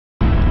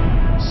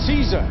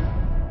Caesar,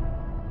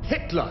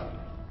 Hitler,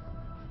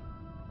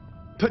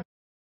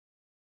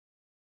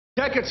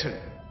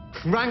 Degaton,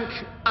 rank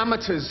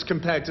amateurs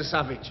compared to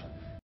Savage.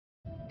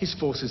 His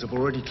forces have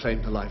already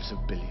claimed the lives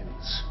of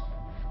billions.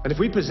 And if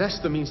we possess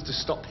the means to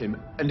stop him,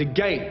 and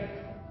again,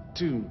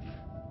 do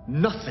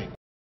nothing,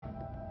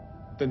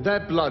 then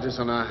their blood is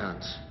on our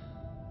hands.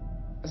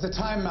 As the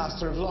Time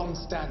Master of long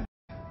standing,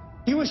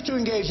 you wish to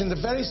engage in the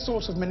very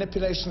sort of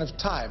manipulation of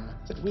time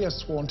that we are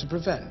sworn to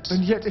prevent.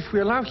 And yet, if we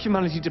allow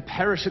humanity to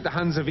perish at the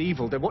hands of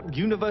evil, then what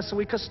universe are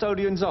we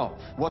custodians of?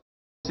 What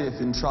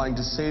if, in trying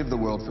to save the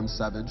world from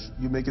Savage,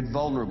 you make it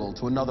vulnerable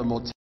to another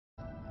more...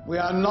 We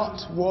are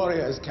not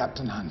warriors,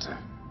 Captain Hunter.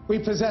 We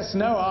possess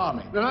no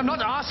army. And I'm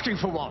not asking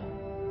for one.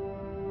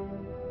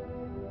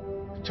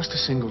 Just a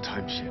single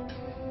time ship.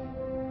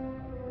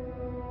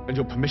 And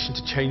your permission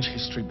to change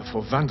history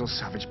before Vandal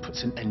Savage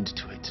puts an end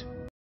to it.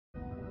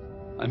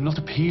 I'm not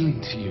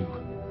appealing to you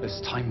as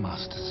Time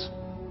Masters,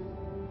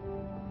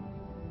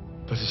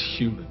 but as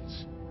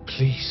humans.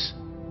 Please.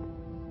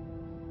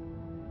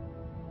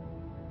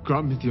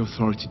 Grant me the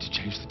authority to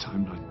change the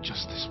timeline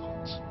just this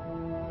once.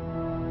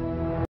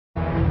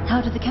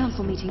 How did the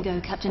council meeting go,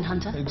 Captain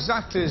Hunter?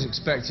 Exactly as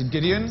expected,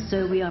 Gideon.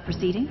 So we are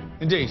proceeding?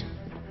 Indeed.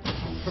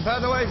 Prepare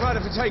the Wave Rider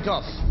for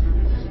takeoff.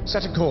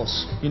 Set a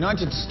course.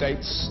 United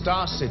States,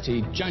 Star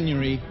City,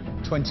 January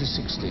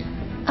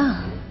 2016.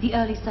 Ah, the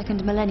early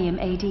second millennium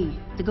AD.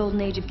 The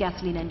golden age of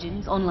gasoline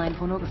engines, online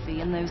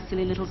pornography, and those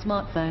silly little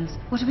smartphones.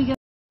 What are we going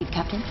to do,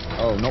 Captain?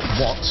 Oh, not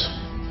what.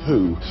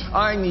 Who?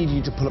 I need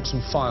you to pull up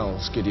some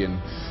files, Gideon.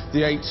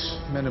 The 8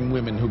 men and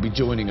women who'll be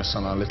joining us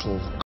on our little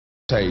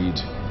crusade.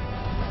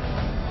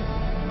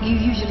 You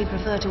usually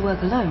prefer to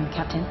work alone,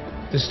 Captain.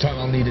 This time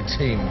I'll need a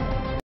team.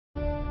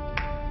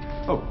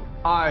 Oh,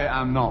 I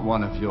am not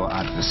one of your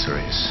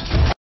adversaries.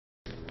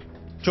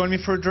 Join me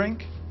for a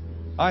drink?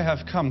 I have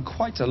come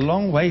quite a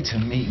long way to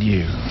meet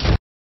you.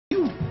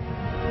 You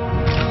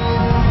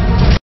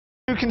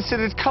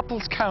considered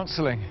couples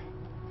counselling?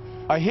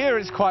 I hear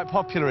it's quite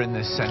popular in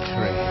this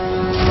century.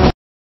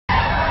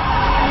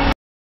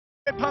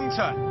 Hey,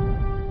 Punter!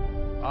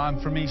 I'm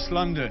from East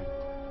London.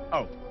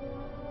 Oh.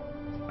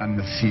 And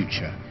the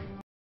future.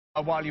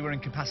 While you were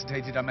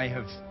incapacitated, I may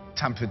have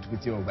tampered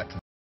with your weapon.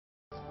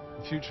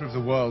 The future of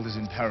the world is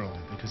in peril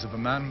because of a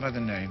man by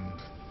the name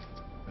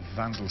of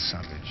Vandal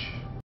Savage.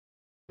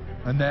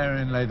 And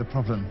therein lay the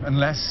problem.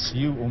 Unless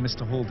you or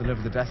Mr. Hall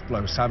deliver the death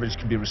blow, Savage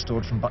can be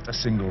restored from but a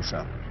single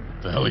cell.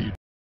 the hell are you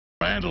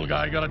Vandal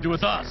guy got to do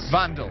with us?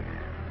 Vandal.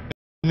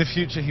 In the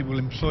future, he will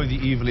employ the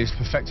evil he has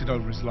perfected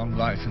over his long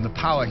life and the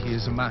power he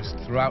has amassed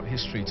throughout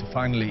history to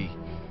finally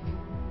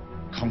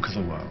conquer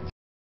the world.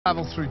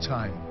 Travel through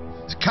time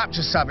to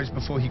capture Savage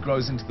before he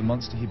grows into the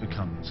monster he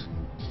becomes.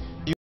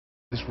 You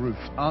on this roof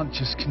aren't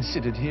just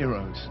considered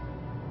heroes.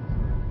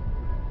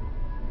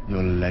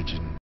 You're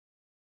legend.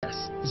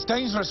 Yes, it's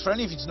dangerous for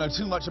any of you to know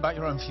too much about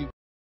your own future,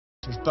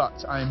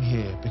 but I am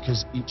here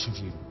because each of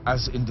you,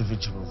 as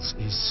individuals,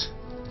 is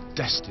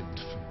destined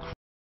for crime.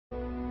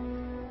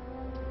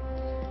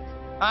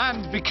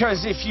 And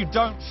because if you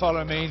don't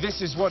follow me,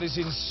 this is what is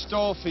in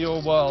store for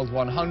your world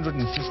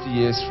 150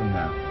 years from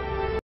now.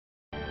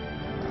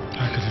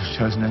 I could have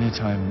chosen any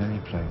time and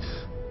any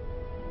place.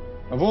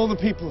 Of all the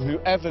people who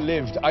ever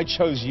lived, I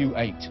chose you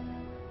 8.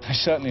 I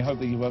certainly hope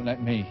that you won't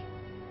let me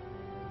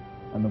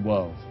and the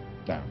world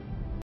down.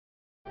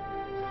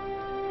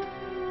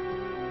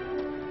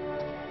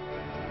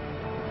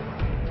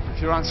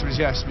 If your answer is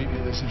yes, meet me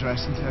at this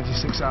address in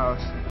 36 hours.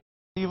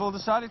 You've all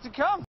decided to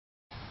come.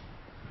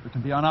 We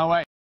can be on our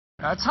way.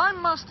 Time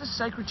Master's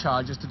sacred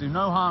charge is to do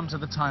no harm to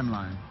the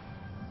timeline.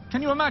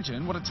 Can you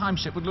imagine what a time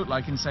ship would look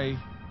like in, say,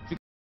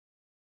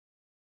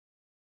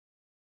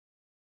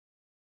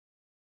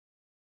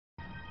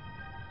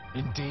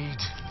 Indeed.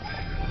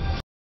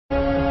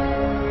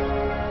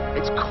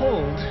 It's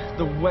called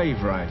the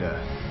Wave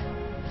Rider.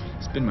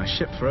 It's been my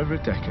ship for over a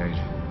decade.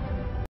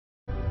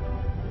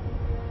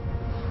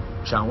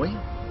 Shall we?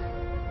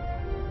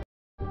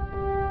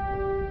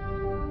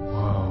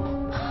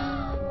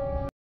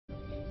 Whoa.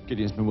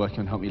 Gideon's been working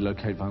on helping me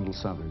locate Vandal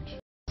Savage.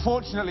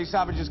 Fortunately,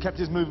 Savage has kept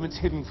his movements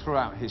hidden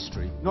throughout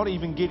history. Not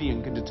even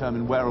Gideon can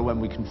determine where or when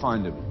we can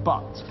find him.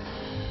 But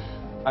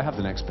I have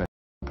the next best.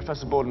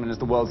 Professor Boardman is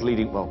the world's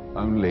leading, well,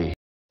 only.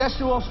 Yes,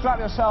 you all strap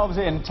yourselves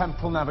in.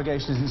 Temporal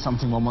navigation isn't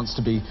something one wants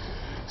to be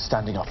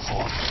standing up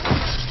for.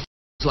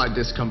 Slight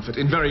discomfort.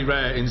 In very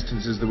rare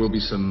instances, there will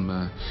be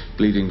some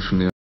bleeding from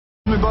the...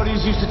 Everybody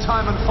is used to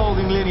time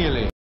unfolding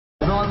linearly.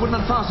 No, I wouldn't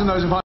unfasten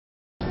those if I...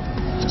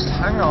 Just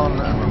hang on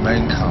and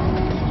remain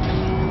calm.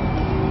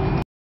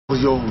 Well,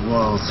 your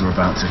worlds are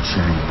about to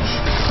change.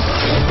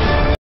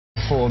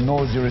 For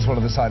nausea is one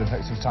of the side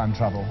effects of time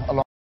travel.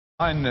 Along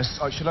kindness,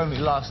 it should only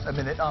last a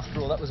minute. After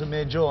all, that was a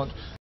mere jaunt.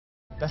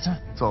 Better?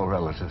 It's all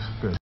relative.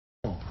 Good.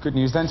 Good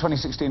news then,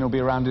 2016 will be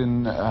around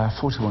in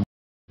 41.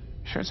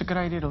 Sure it's a good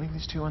idea to leave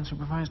these two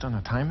unsupervised on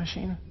a time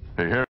machine?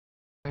 Hey, here.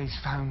 He's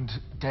found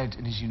dead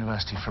in his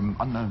university from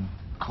unknown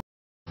cause.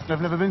 I've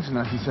never been to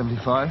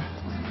 1975.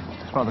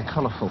 It's rather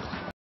colourful.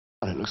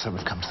 Well, it looks like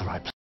we've come to the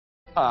right place.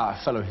 Ah,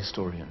 fellow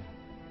historian.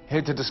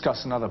 Here to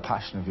discuss another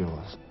passion of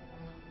yours,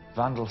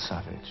 Vandal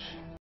Savage.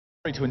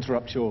 Sorry to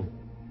interrupt your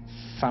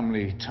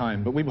family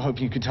time, but we were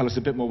hoping you could tell us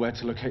a bit more where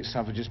to locate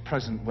Savage's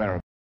present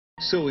whereabouts.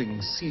 Sowing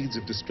seeds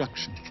of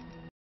destruction,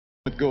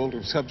 with goal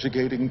of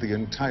subjugating the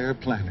entire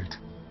planet.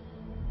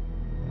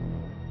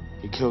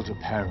 He killed your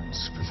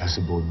parents,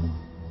 Professor Boardman.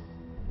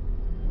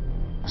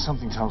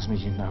 Something tells me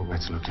you know where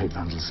to locate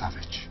Vandal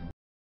Savage.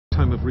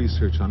 Time of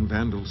research on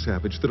Vandal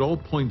Savage that all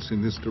points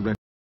in this direction.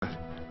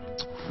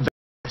 The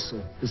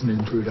vessel is an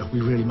intruder. We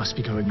really must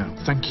be going now.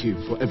 Thank you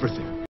for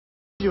everything.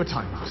 Your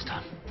time,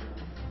 Master.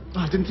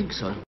 I didn't think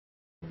so.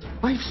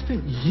 I've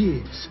spent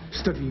years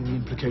studying the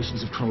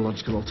implications of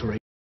chronological alteration.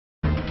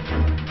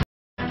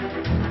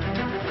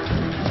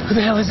 Who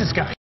the hell is this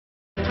guy?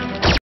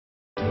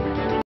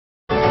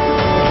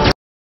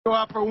 Go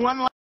out for one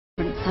last...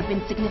 Have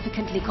been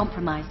significantly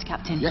compromised,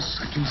 Captain. Yes,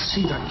 I can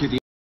see that, Giddy.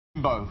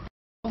 Bo.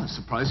 Well, that's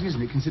surprising,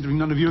 isn't it, considering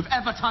none of you have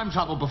ever time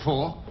traveled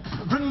before?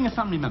 Bringing a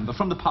family member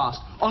from the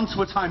past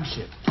onto a time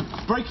ship,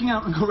 breaking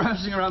out and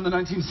carousing around the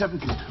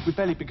 1970s. We've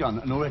barely begun,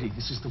 and already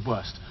this is the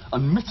worst,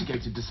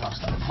 unmitigated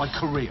disaster of my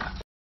career.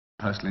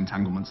 Personal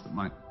entanglements that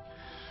might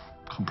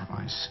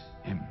compromise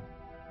him.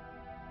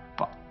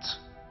 But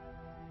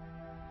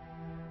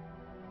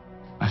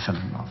I fell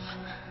in love,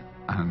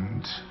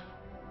 and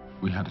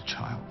we had a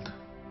child.